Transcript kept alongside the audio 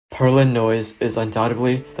Perlin noise is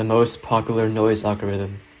undoubtedly the most popular noise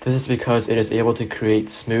algorithm. This is because it is able to create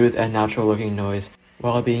smooth and natural looking noise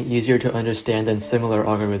while being easier to understand than similar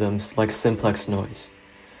algorithms like simplex noise.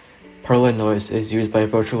 Perlin noise is used by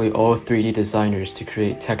virtually all 3D designers to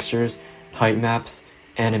create textures, height maps,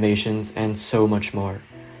 animations, and so much more.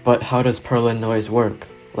 But how does Perlin noise work?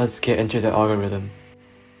 Let's get into the algorithm.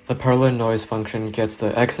 The Perlin noise function gets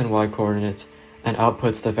the x and y coordinates and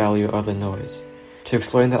outputs the value of the noise. To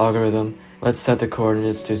explain the algorithm, let's set the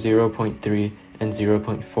coordinates to 0.3 and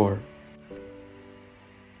 0.4.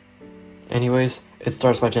 Anyways, it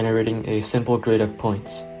starts by generating a simple grid of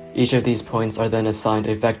points. Each of these points are then assigned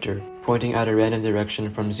a vector, pointing at a random direction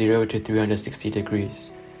from 0 to 360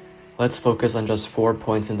 degrees. Let's focus on just 4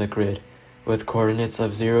 points in the grid, with coordinates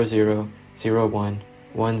of 0, 0, 0, 1,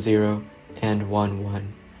 1, 0, and 1,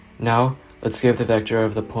 1. Now, let's give the vector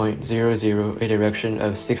of the point 0, 0 a direction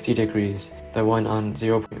of 60 degrees, the one on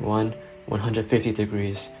 0.1, 150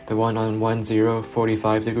 degrees, the one on 1, 0,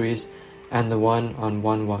 45 degrees, and the one on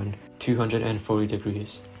 1, 1, 240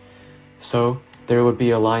 degrees. So, there would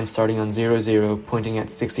be a line starting on 0, 0 pointing at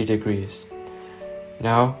 60 degrees.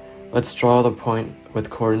 Now, let's draw the point with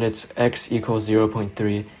coordinates x equals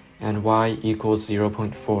 0.3 and y equals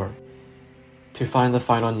 0.4. To find the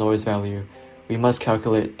final noise value, we must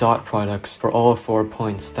calculate dot products for all 4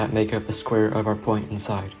 points that make up the square of our point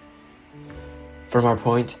inside. From our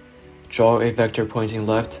point, draw a vector pointing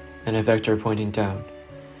left and a vector pointing down.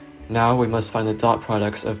 Now we must find the dot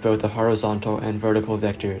products of both the horizontal and vertical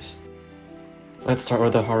vectors. Let's start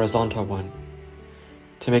with the horizontal one.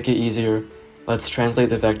 To make it easier, let's translate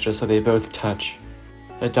the vectors so they both touch.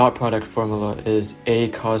 The dot product formula is a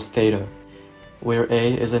cos theta, where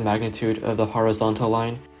a is the magnitude of the horizontal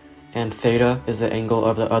line and theta is the angle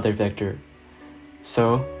of the other vector.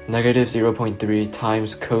 So, negative 0.3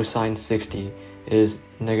 times cosine 60 is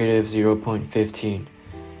negative 0.15.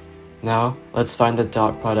 Now, let's find the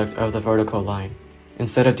dot product of the vertical line.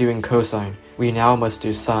 Instead of doing cosine, we now must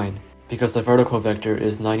do sine, because the vertical vector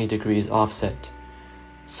is 90 degrees offset.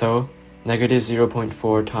 So, negative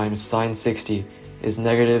 0.4 times sine 60 is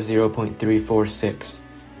negative 0.346.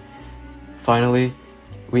 Finally,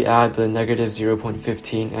 we add the negative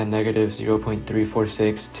 0.15 and negative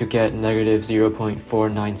 0.346 to get negative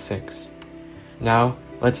 0.496. Now,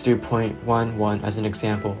 let's do point 1, 1 as an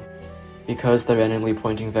example. Because the randomly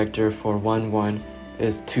pointing vector for 1, 1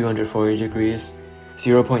 is 240 degrees,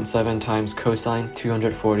 0.7 times cosine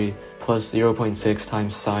 240 plus 0.6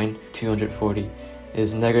 times sine 240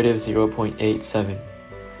 is negative 0.87.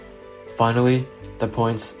 Finally, the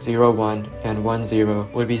points 0, 1 and 1, 0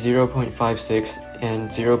 would be 0.56 and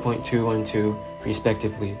 0.212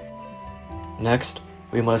 respectively. Next,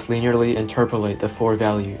 we must linearly interpolate the 4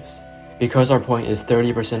 values. Because our point is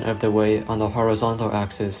 30% of the way on the horizontal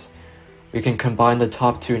axis, we can combine the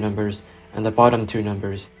top 2 numbers and the bottom 2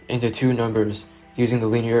 numbers into 2 numbers using the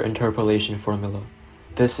linear interpolation formula.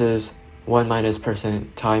 This is 1 minus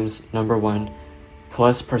percent times number 1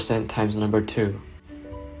 plus percent times number 2.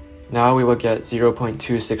 Now we will get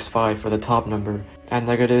 0.265 for the top number and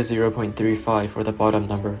negative 0.35 for the bottom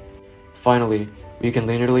number. Finally, we can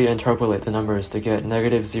linearly interpolate the numbers to get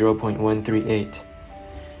negative 0.138.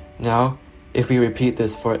 Now, if we repeat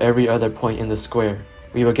this for every other point in the square,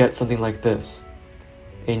 we will get something like this.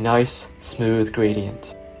 A nice, smooth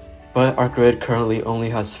gradient. But our grid currently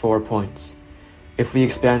only has 4 points. If we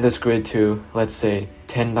expand this grid to, let's say,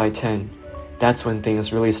 10 by 10, that's when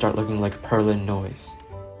things really start looking like Perlin noise.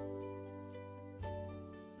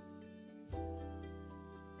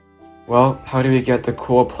 Well, how do we get the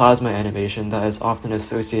cool plasma animation that is often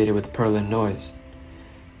associated with Perlin noise?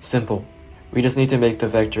 Simple. We just need to make the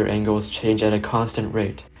vector angles change at a constant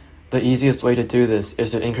rate. The easiest way to do this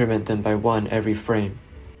is to increment them by 1 every frame.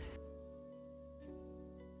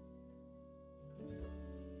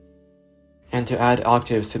 And to add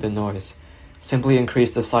octaves to the noise, simply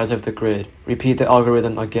increase the size of the grid, repeat the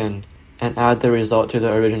algorithm again, and add the result to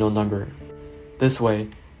the original number. This way,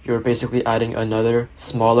 you're basically adding another,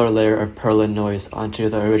 smaller layer of Perlin noise onto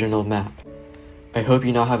the original map. I hope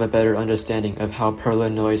you now have a better understanding of how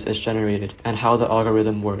Perlin noise is generated and how the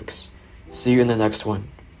algorithm works. See you in the next one.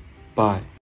 Bye.